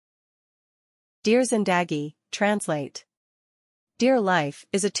Dear Zindagi, translate. Dear Life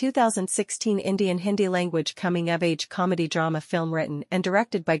is a 2016 Indian Hindi language coming-of-age comedy drama film written and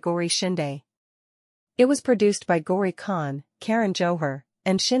directed by Gauri Shinde. It was produced by Gauri Khan, Karan Johar,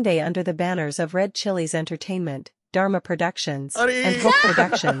 and Shinde under the banners of Red Chillies Entertainment, Dharma Productions, and Hope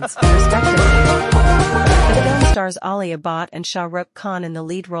Productions, respectively. The film stars Alia Bhatt and Shah Rukh Khan in the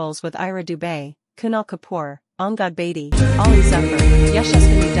lead roles with Ira Dubey, Kunal Kapoor, Angad Bedi, Ali Zafar,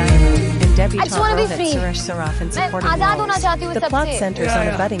 Yashaswini Diamond, and debutant Rohit Suresh Saraf in supporting roles. The plot centers on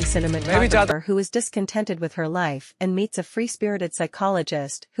a budding cinematographer who is discontented with her life and meets a free-spirited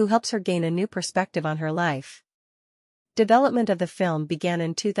psychologist who helps her gain a new perspective on her life. Development of the film began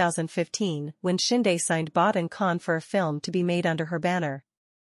in 2015 when Shinde signed Bhatt and Khan for a film to be made under her banner.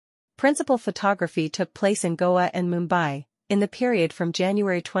 Principal photography took place in Goa and Mumbai, in the period from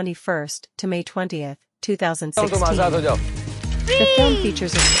January 21st to May 20th, 2016. The film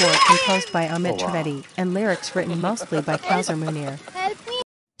features a score composed by Amit Trivedi and lyrics written mostly by Kausar Munir.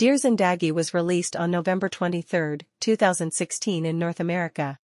 Dear Zindagi was released on November 23, 2016 in North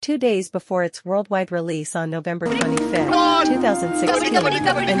America, 2 days before its worldwide release on November 25, 2016,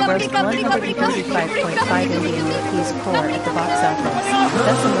 and grossed 135.5 Indian rupees crore at the box office,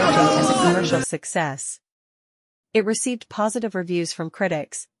 thus emerging as a commercial success. It received positive reviews from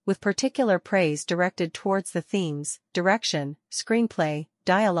critics, with particular praise directed towards the themes, direction, screenplay,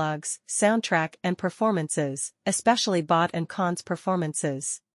 dialogues, soundtrack and performances, especially Bhatt and Khan's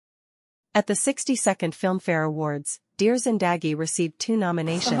performances. At the 62nd Filmfare Awards, Dear Zindagi received 2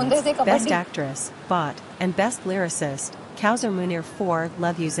 nominations, Best Actress, Bhatt, and Best Lyricist, Kausar Munir for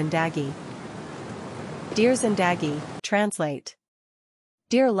Love You Zindagi. Dear Zindagi, translate.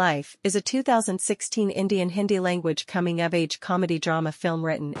 Dear Life is a 2016 Indian Hindi language coming-of-age comedy drama film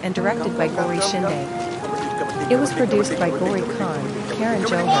written and directed by Gauri Shinde. It was produced by Gauri Khan, Karan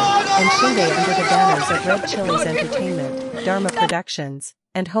Johar, and Shinde under the banners of Red Chillies Entertainment, Dharma Productions,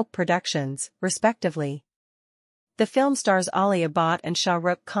 and Hope Productions, respectively. The film stars Alia Bhatt and Shah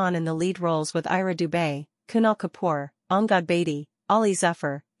Rukh Khan in the lead roles with Ira Dubey, Kunal Kapoor, Angad Bedi, Ali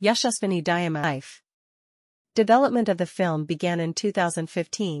Zafar, Yashaswini Diamond. Development of the film began in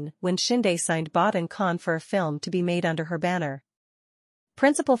 2015 when Shinde signed Bhatt and Khan for a film to be made under her banner.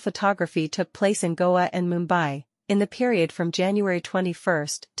 Principal photography took place in Goa and Mumbai, in the period from January 21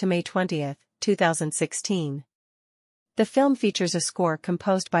 to May 20, 2016. The film features a score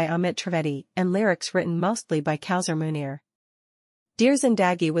composed by Amit Trivedi and lyrics written mostly by Kausar Munir. Dear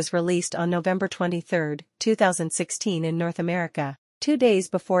Zindagi was released on November 23, 2016 in North America, 2 days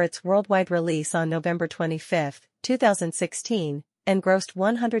before its worldwide release on November 25, 2016, and grossed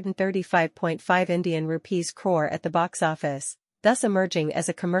 135.5 Indian rupees crore at the box office, thus emerging as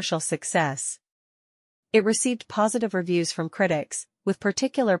a commercial success. It received positive reviews from critics, with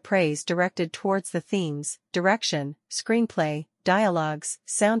particular praise directed towards the themes, direction, screenplay, dialogues,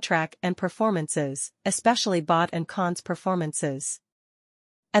 soundtrack and performances, especially Bhatt and Khan's performances.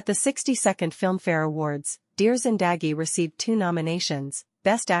 At the 62nd Filmfare Awards, Dear Zindagi received 2 nominations,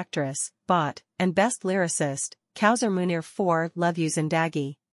 Best Actress, Bhatt, and Best Lyricist, Kausar Munir for Love You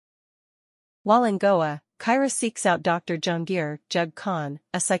Zindagi. While in Goa, Kyra seeks out Dr. Jangir Jug Khan,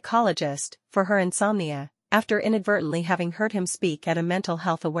 a psychologist, for her insomnia, after inadvertently having heard him speak at a mental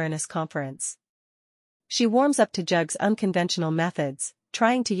health awareness conference. She warms up to Jug's unconventional methods,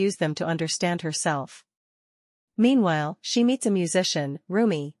 trying to use them to understand herself. Meanwhile, she meets a musician,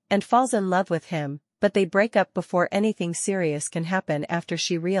 Rumi, and falls in love with him, but they break up before anything serious can happen after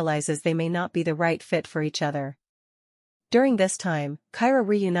she realizes they may not be the right fit for each other. During this time, Kyra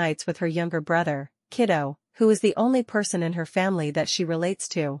reunites with her younger brother, Kiddo, who is the only person in her family that she relates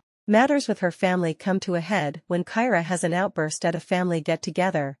to. Matters with her family come to a head when Kyra has an outburst at a family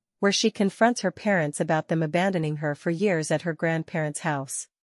get-together, where she confronts her parents about them abandoning her for years at her grandparents' house.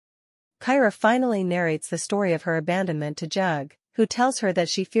 Kyra finally narrates the story of her abandonment to Jug, who tells her that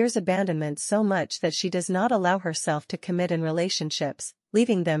she fears abandonment so much that she does not allow herself to commit in relationships,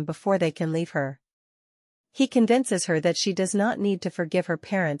 leaving them before they can leave her. He convinces her that she does not need to forgive her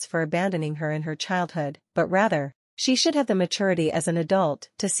parents for abandoning her in her childhood, but rather, she should have the maturity as an adult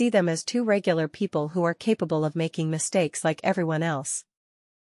to see them as 2 regular people who are capable of making mistakes like everyone else.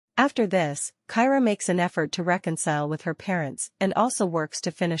 After this, Kyra makes an effort to reconcile with her parents and also works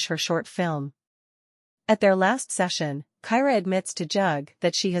to finish her short film. At their last session, Kyra admits to Jug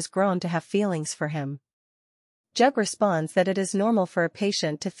that she has grown to have feelings for him. Jug responds that it is normal for a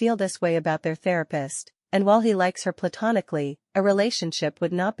patient to feel this way about their therapist, and while he likes her platonically, a relationship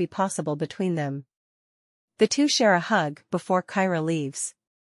would not be possible between them. The 2 share a hug before Kyra leaves.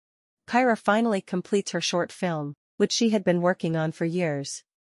 Kyra finally completes her short film, which she had been working on for years.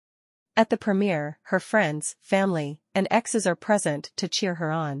 At the premiere, her friends, family, and exes are present to cheer her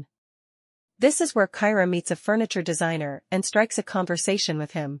on. This is where Kyra meets a furniture designer and strikes a conversation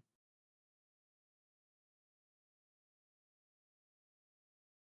with him.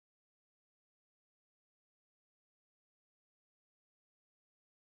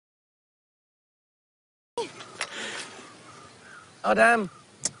 Oh damn,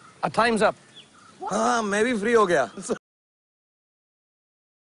 our time's up. हाँ मैं भी free हो गया